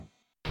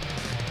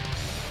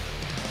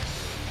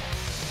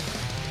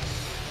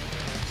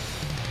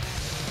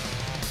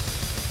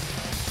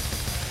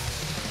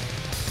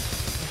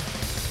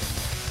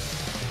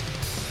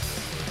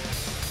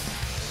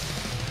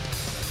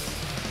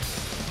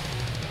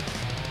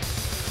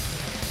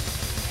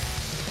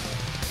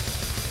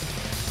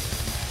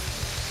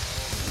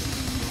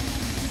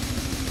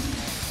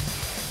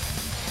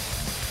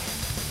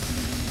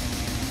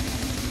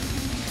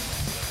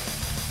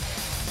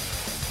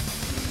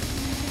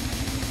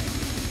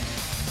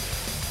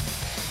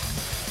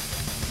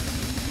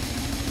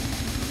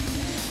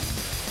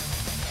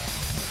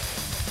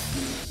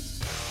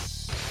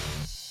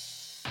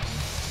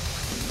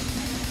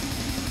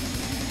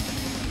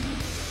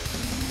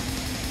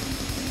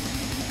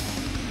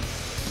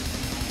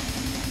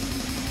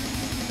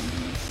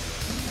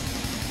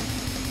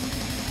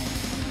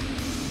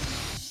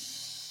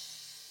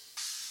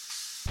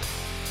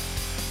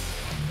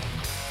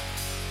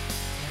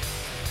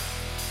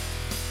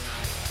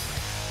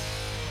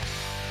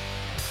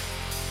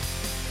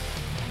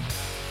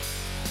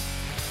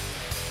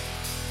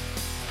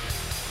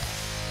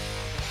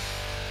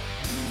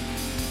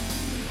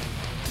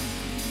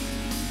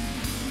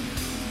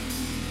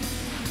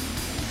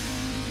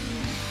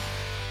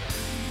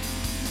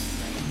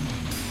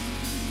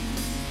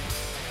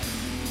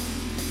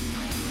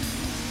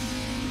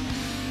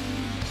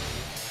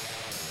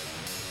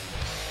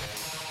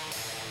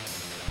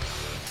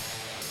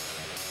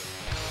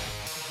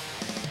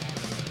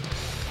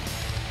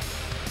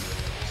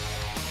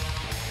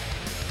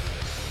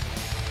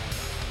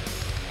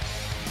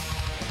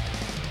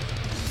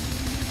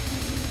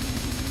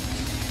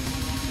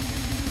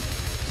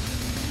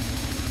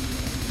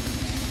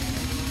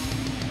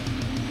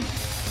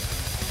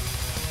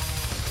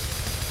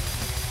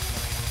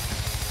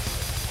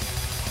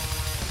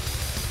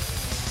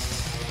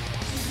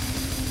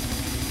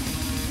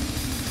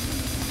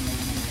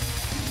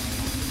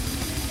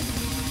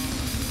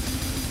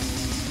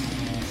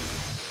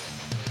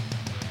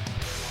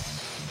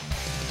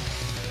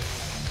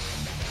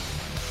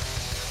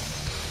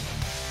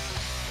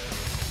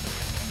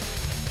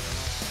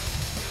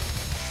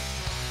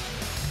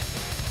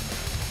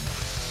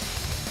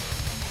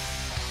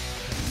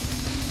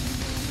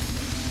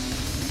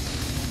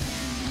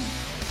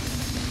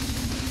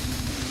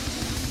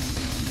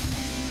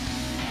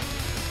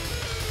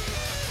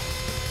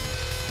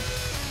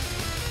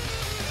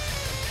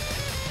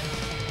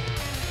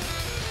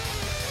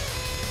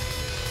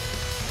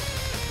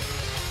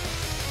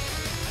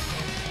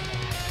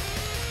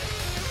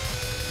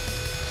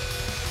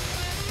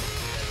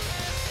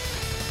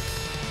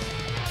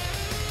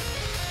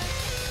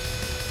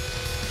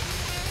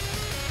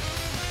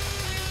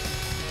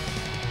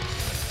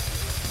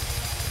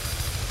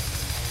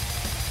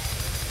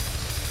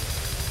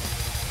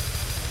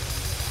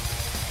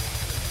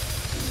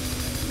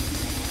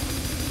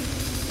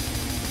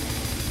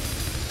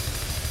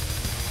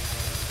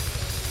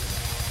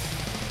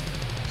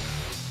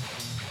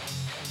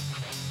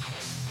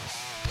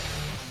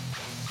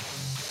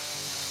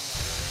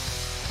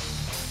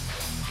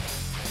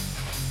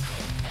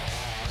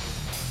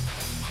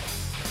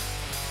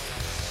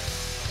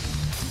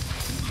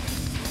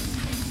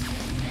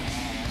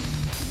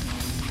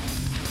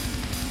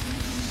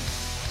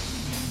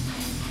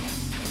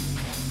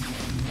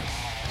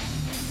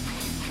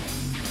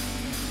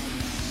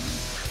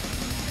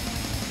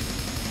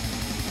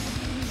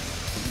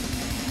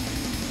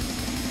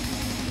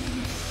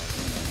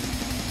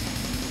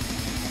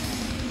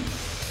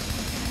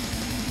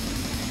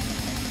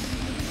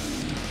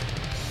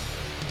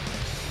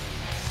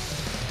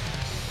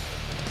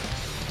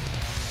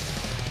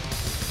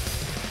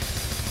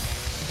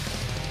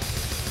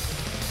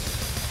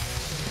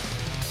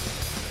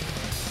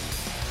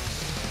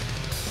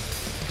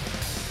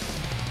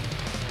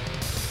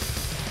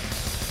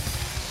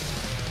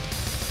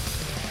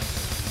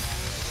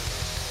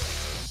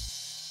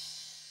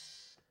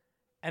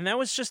And that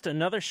was just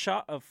another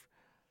shot of,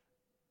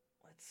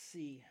 let's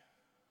see,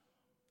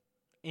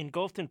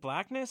 Engulfed in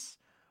Blackness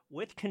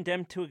with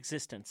Condemned to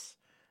Existence.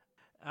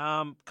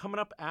 Coming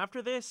up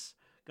after this,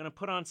 going to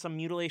put on some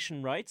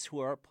Mutilation Rites, who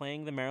are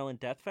playing the Maryland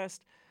Death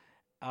Fest.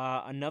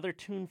 Another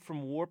tune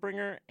from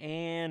Warbringer,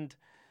 and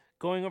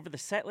going over the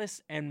set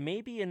list, and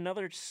maybe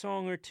another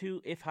song or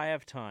two if I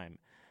have time.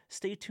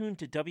 Stay tuned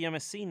to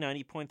WMSC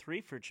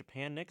 90.3 for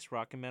Japan Next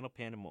Rock and Metal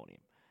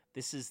Pandemonium.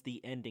 This is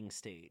the ending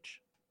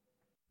stage.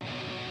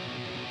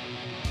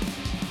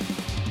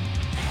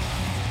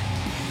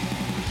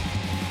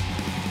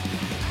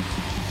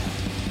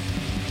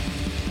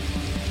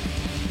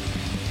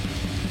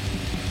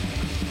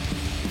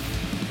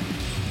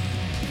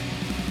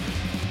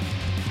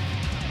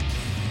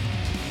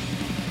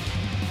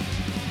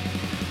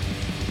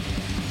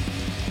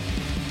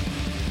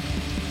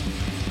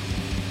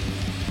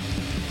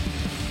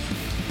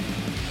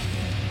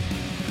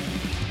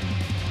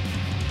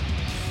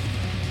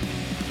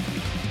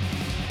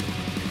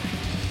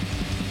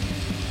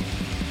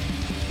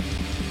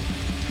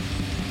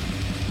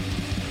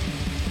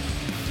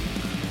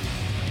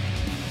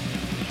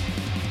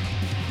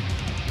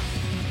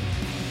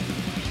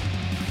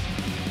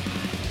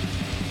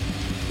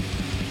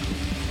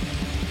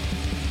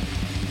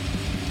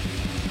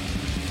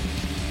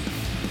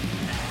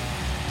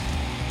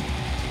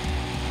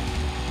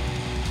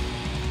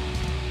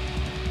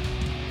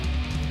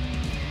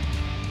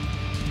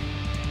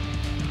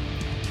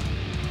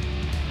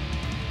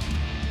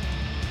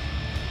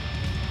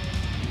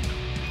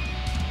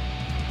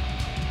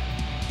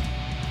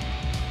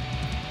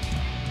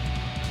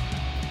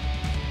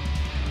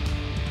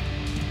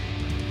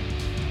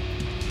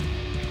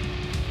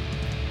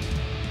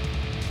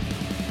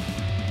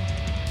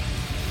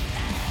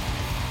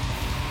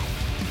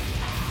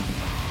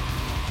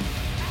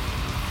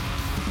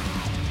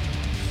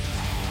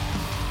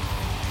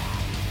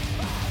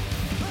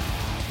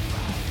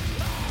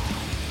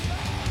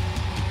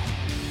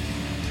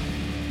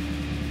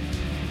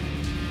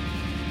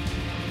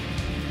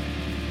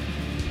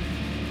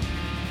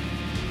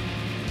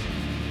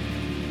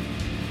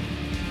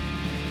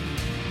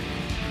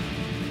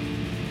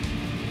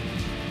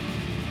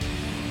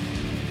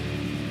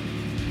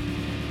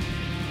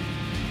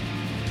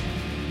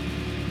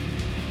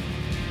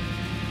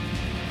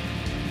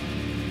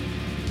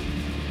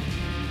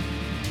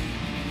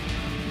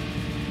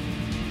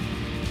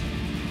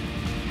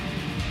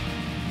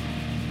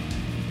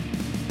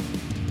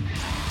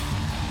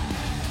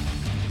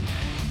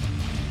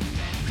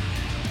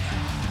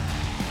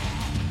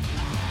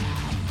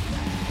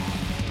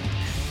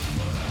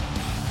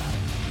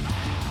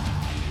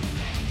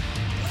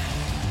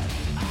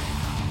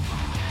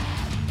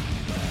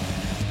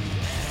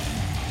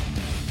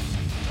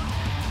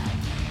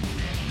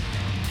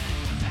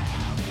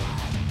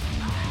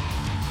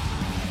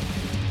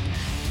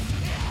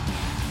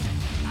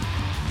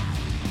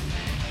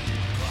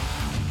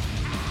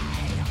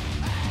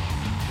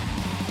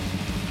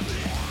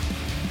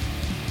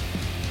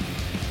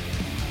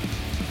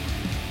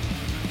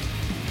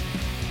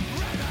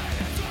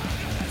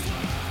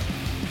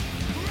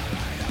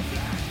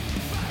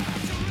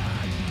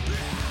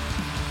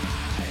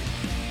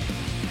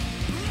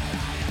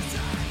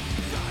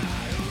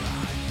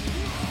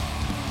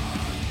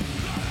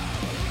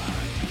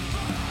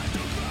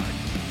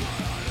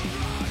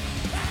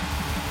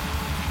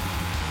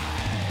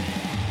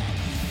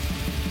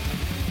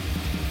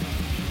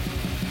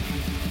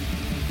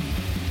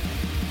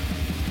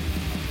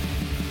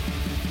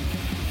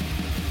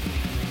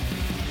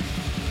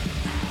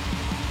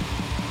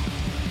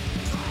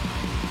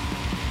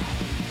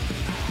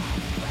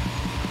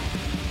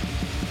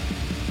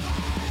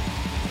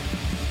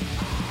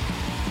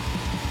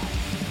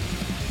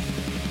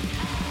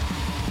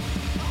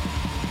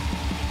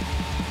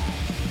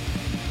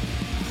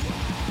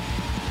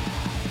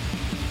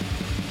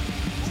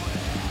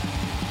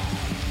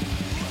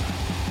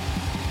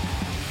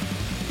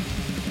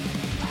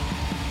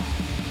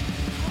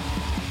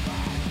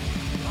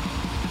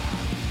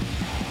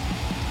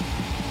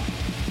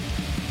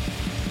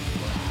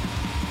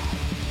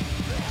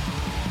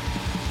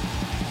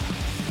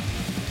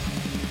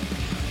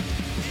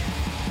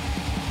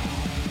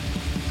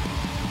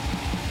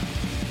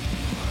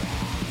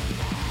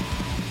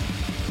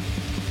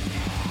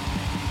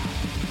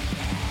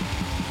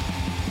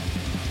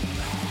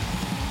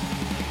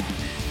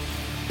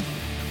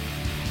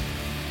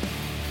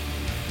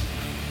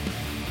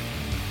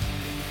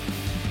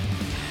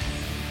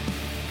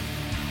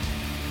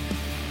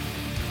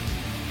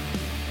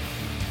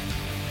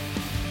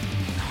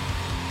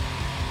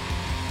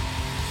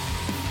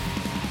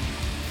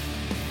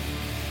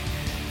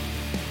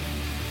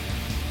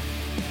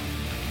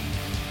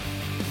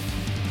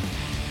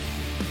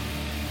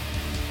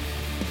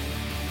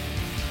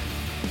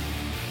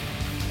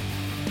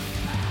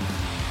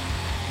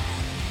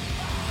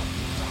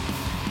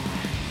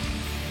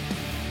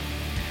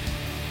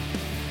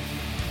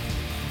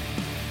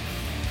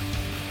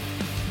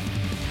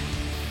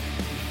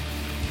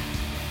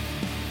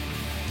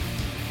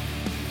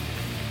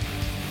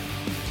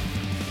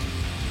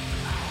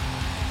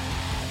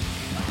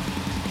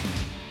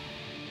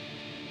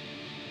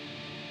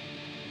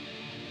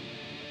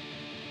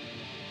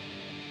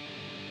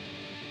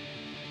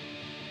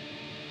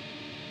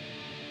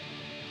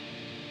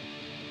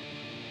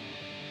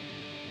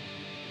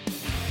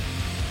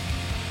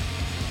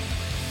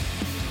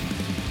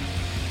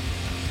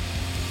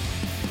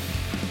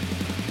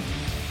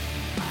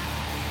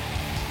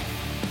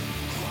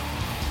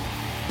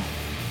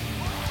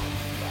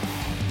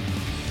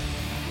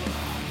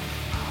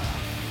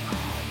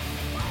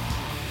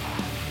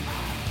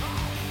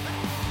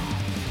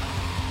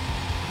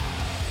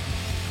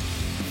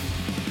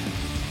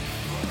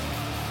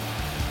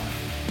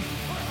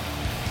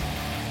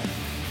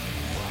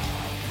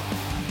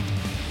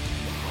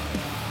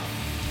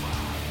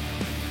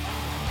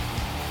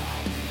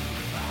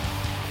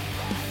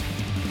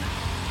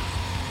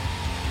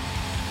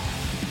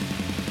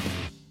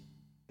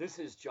 This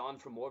is John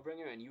from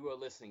Warbringer, and you are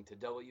listening to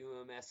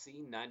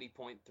WMSC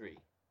 90.3.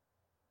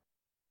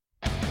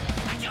 I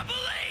can't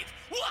believe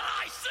what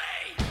I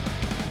see!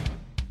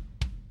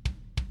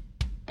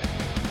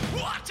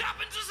 What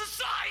happened to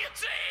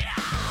society?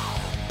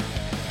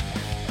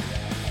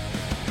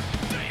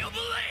 Do you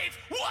believe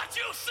what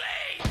you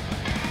see?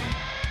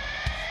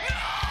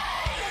 No!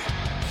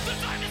 The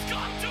time has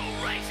come to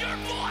raise your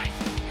voice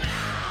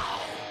now!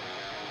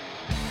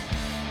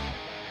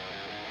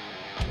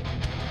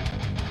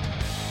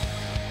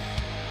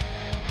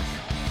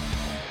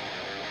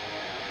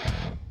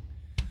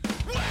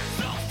 We're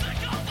so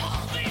sick of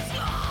all these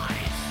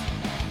lies!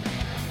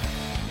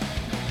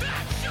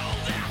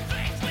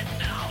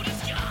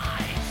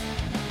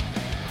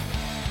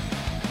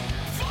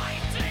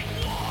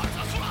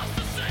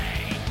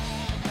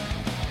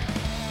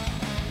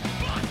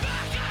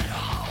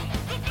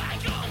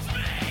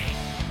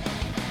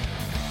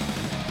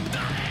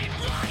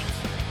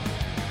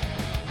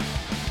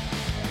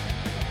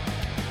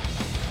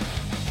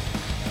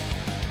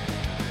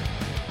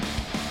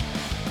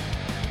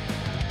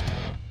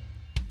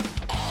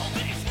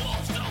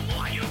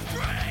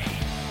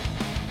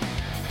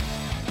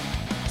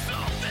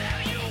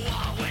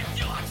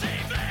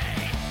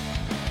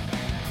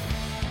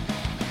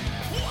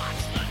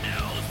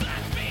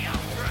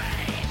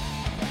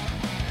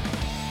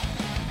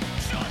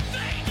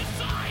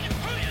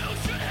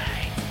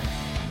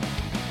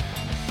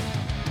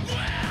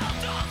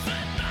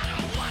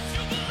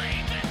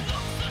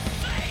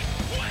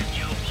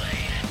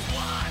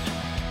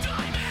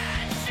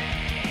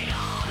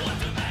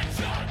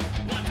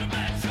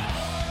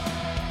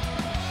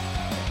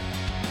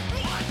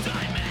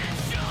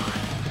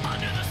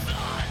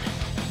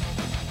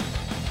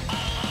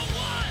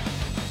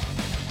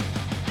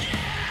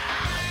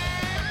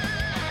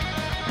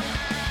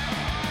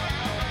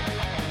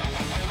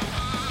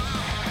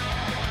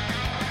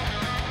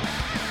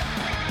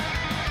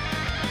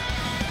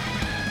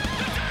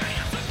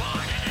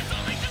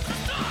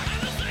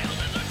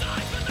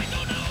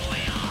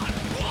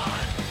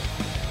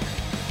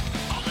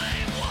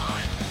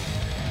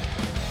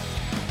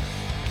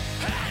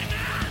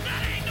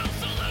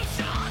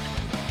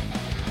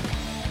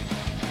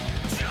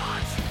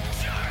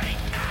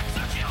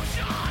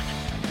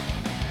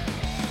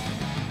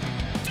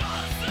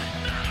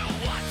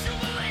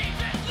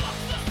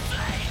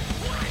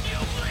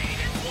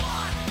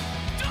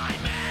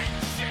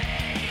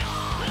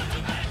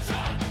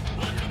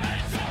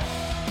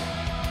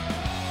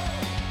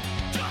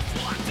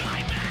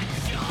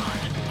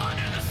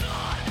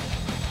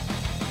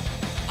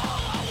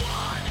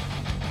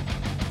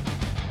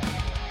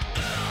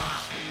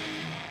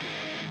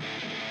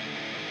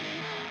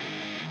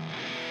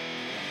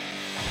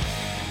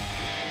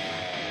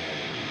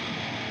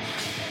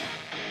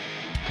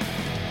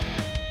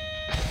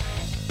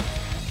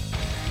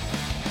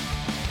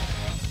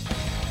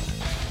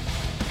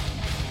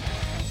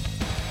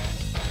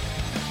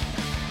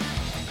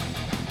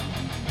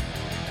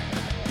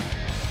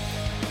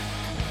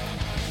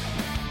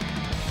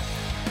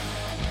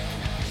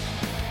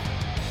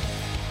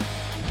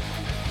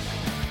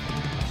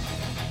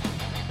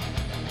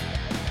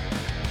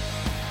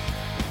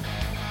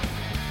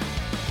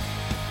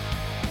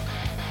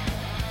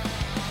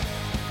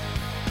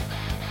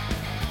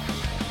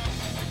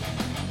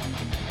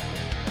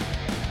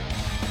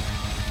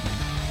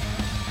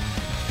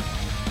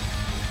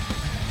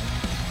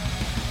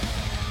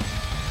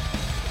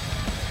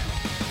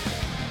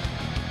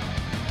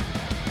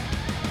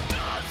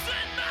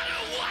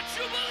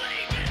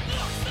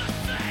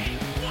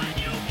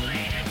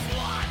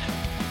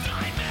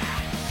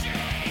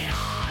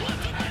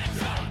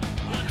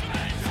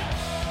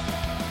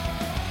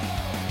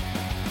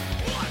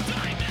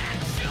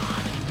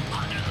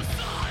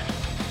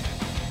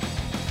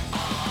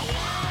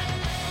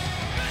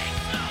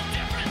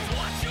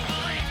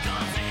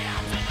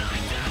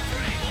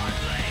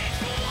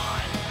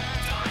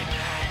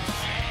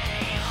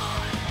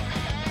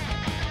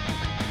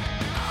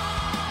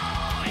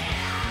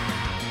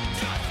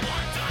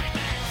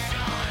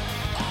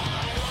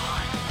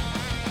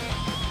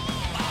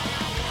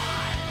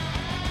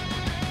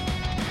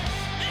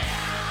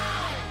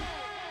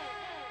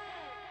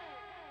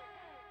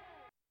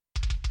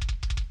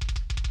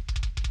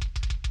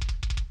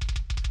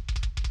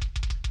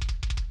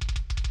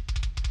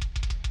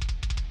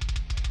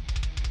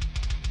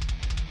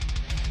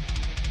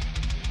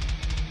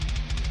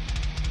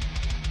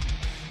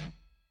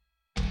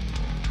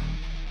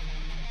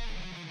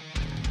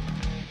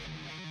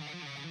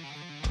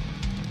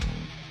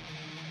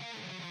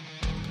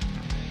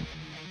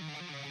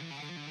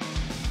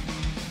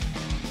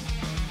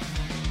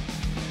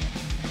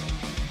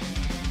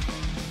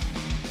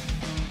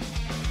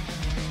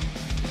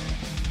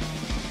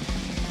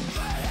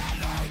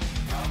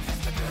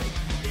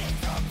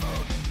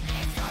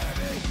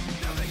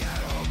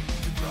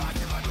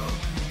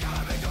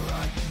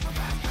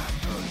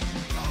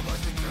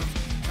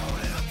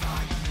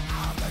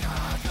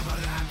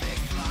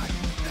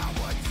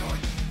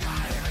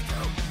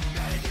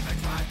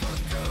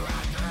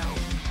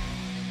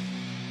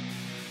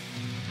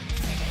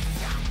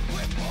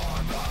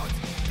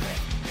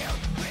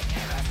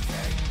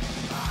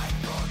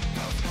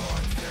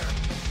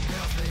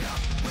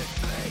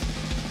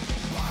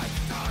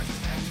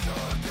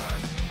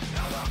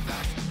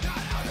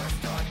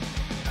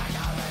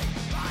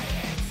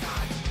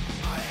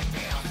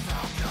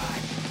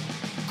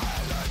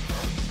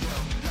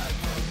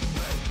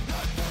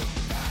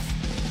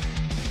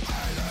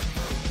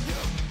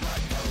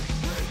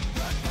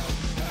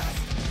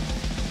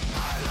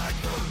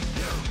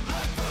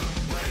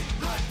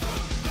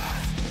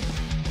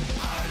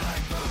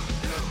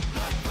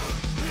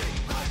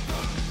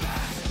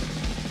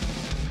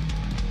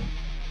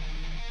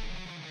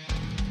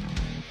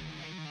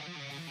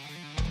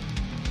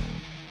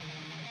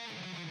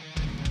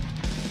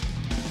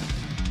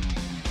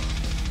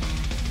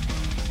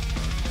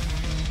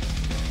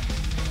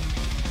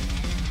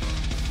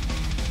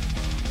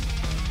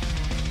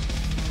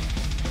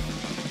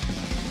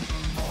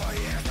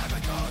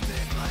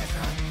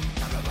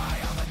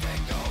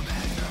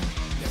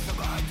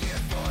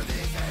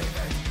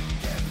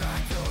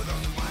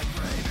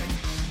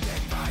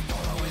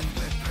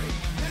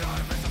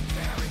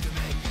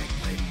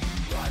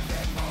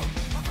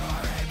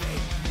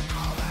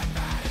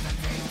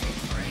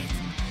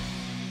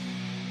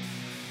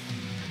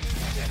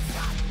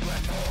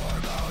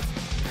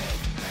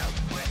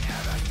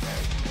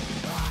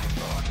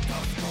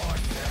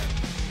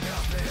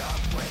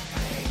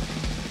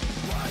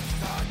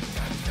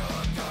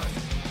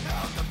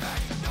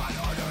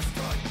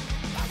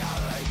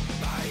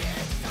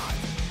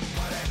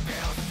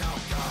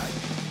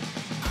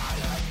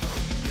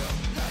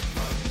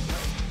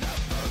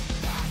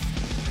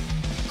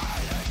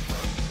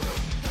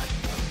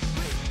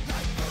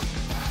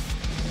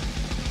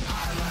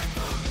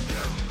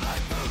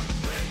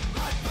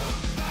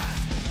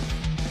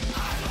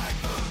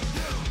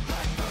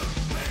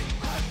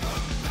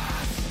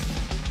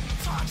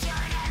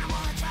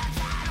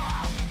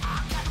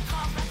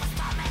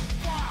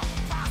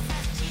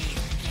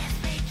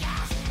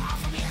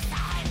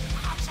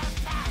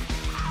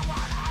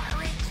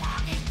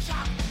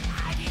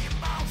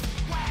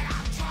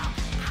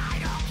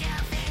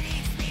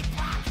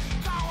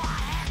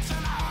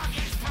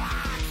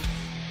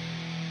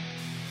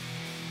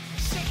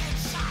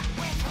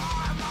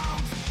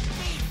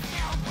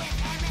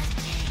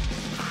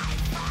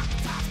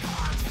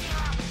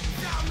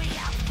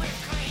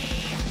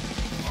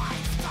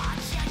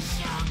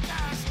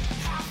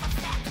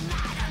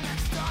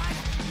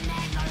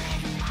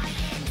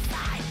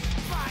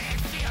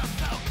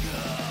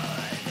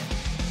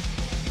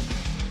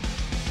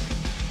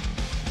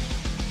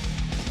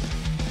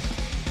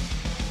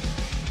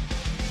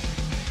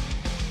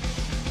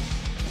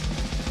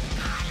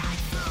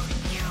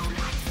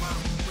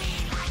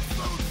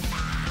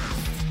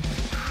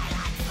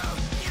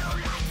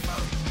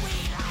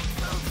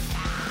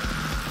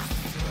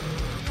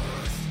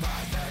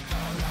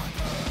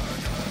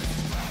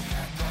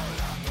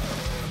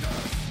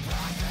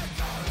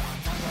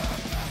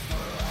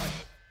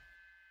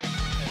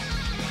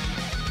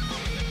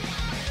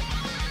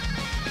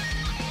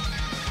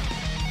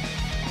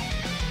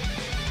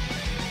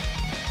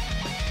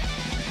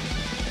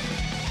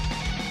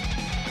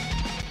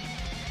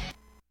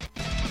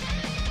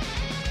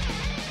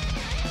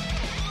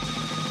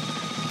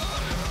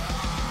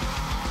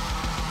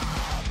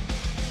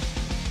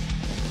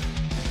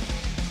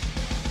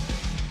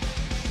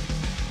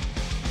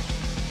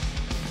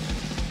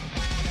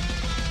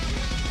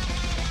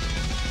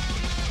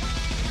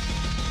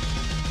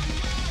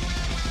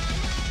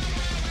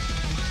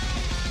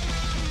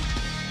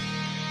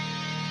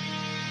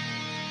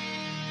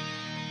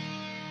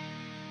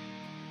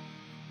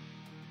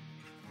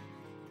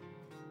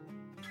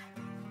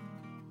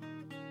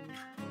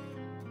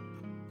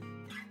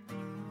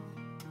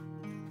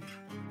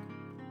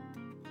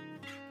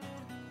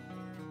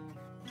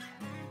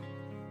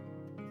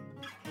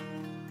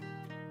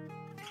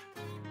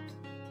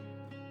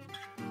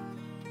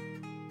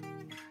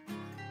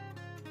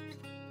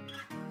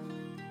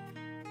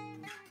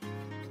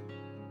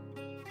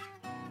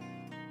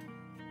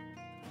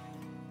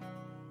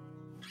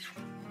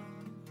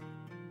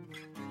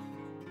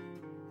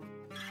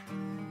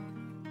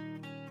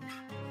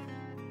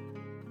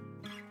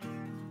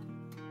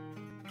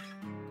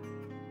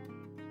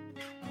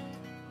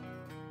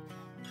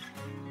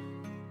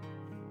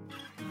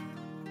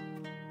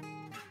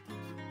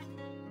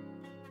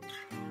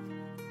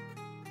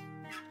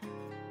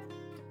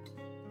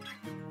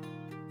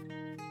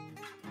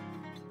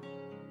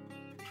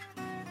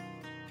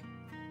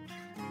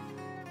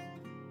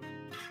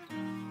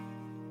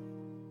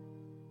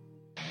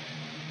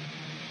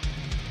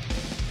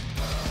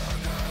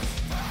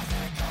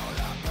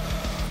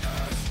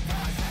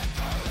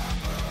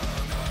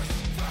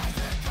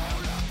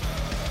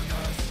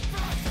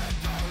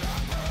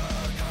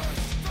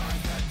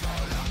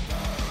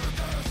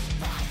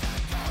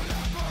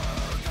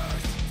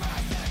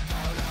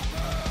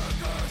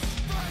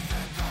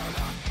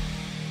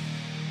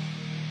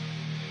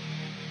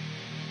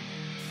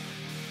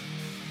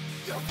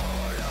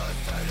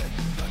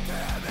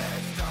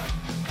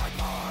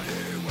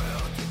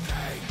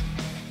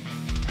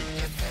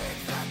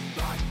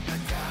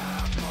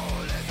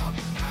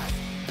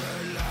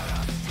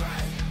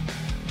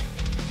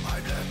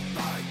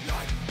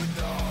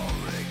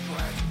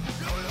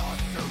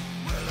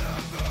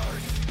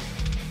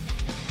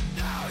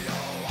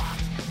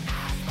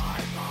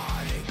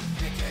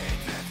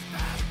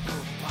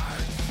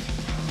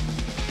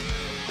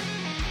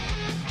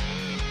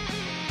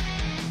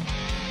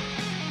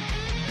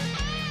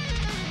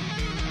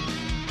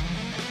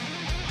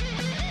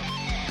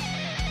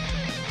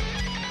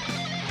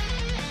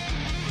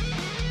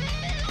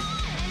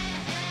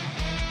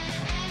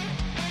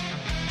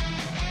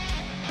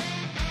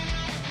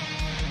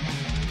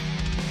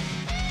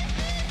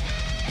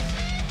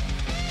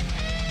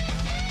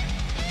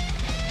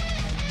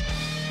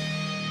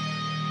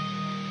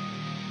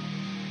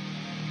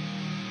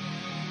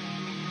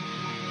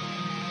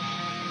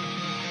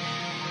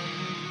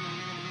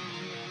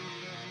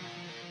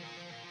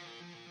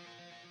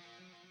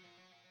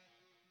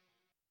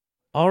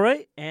 All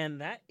right, and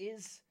that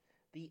is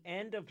the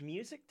end of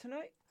music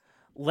tonight.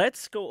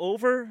 Let's go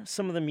over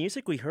some of the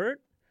music we heard.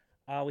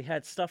 We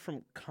had stuff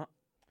from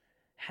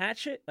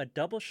Hatchet, A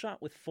Double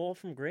Shot with Fall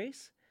from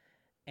Grace,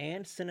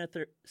 and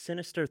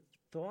Sinister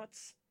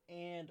Thoughts,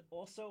 and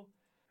also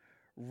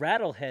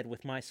Rattlehead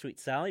with My Sweet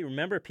Sally.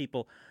 Remember,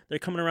 people, they're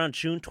coming around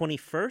June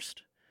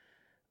 21st.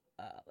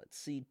 Let's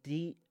see,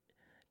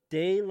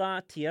 De La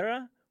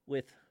Tierra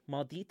with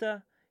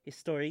Maldita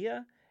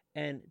Historia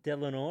and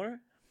Del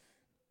Honor.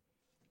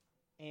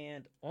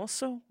 And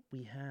also,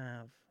 we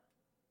have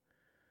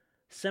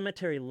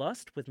Cemetery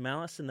Lust with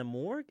Malice in the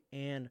Morgue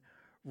and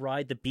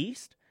Ride the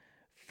Beast.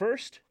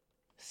 First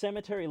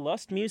Cemetery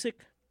Lust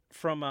music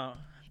from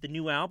the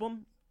new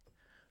album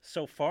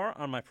so far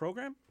on my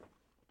program.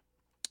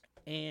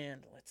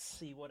 And let's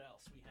see what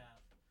else we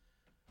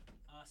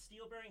have.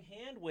 Steel Bearing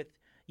Hand with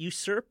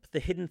Usurp the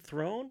Hidden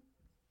Throne.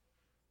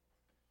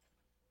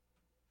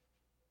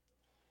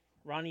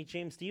 Ronnie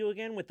James Dio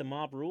again with The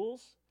Mob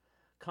Rules.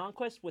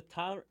 Conquest with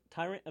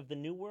Tyrant of the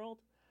New World.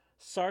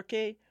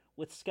 Sarke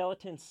with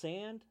Skeleton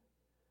Sand.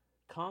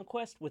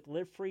 Conquest with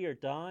Live Free or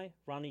Die.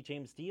 Ronnie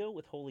James Dio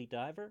with Holy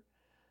Diver.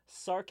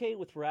 Sarke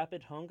with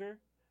Rapid Hunger.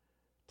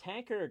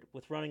 Tankard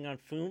with Running on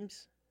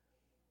Fumes.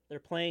 They're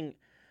playing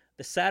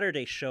the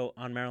Saturday show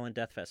on Maryland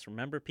Death Fest.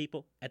 Remember,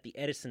 people? At the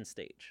Edison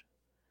stage.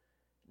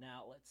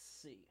 Now, let's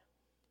see.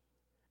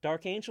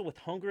 Dark Angel with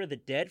Hunger of the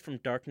Dead from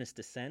Darkness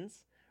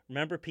Descends.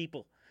 Remember,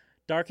 people,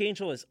 Dark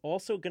Angel is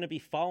also going to be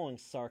following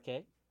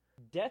Sarke.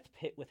 Death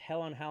Pit with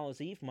Hell on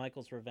Hallows Eve,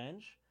 Michael's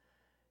Revenge.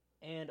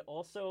 And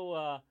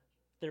also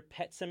their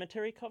Pet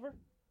Cemetery cover.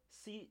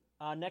 See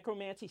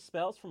Necromancy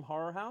Spells from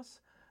Horror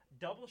House.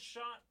 Double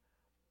shot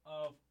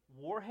of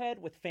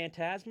Warhead with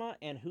Phantasma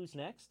and Who's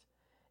Next.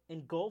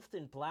 Engulfed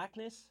in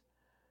Blackness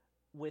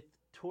with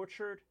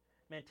Tortured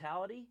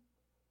Mentality.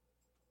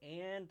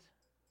 And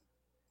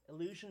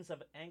Illusions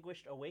of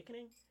Anguished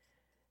Awakening.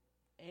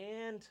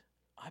 And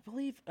I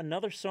believe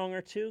another song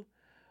or two,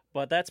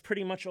 but that's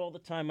pretty much all the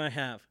time I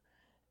have.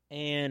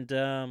 And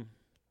the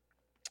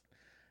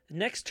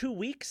next 2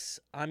 weeks,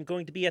 I'm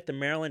going to be at the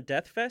Maryland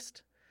Death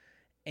Fest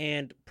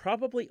and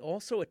probably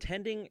also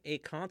attending a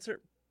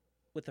concert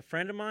with a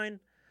friend of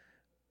mine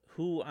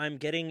who I'm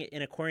getting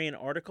an Aquarian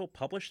article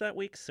published that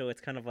week, so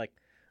it's kind of like,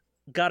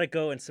 gotta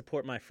go and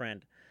support my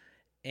friend.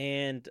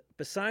 And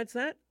besides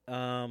that,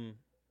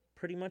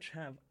 pretty much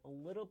have a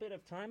little bit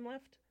of time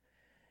left.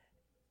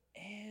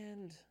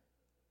 And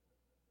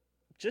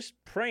just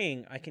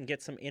praying I can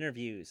get some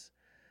interviews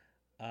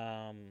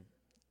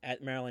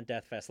at Maryland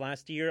Death Fest.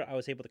 Last year, I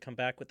was able to come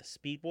back with the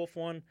Speedwolf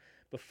one.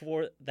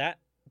 Before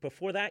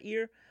that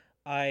year,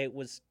 I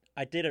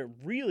did a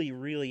really,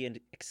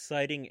 really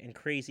exciting and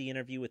crazy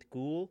interview with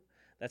Ghoul.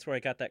 That's where I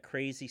got that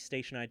crazy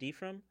station ID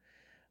from.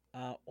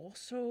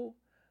 Also,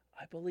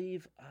 I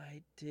believe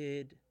I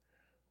did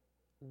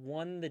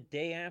one the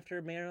day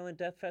after Maryland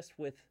Death Fest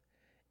with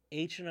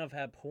Agent of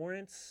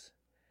Abhorrence.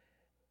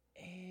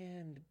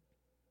 And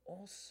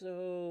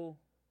also,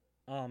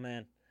 oh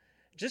man,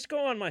 just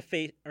go on my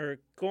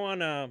go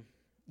on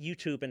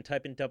YouTube and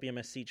type in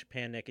WMSC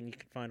Japan Nick, and you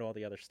can find all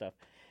the other stuff.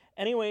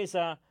 Anyways,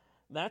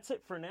 that's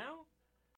it for now.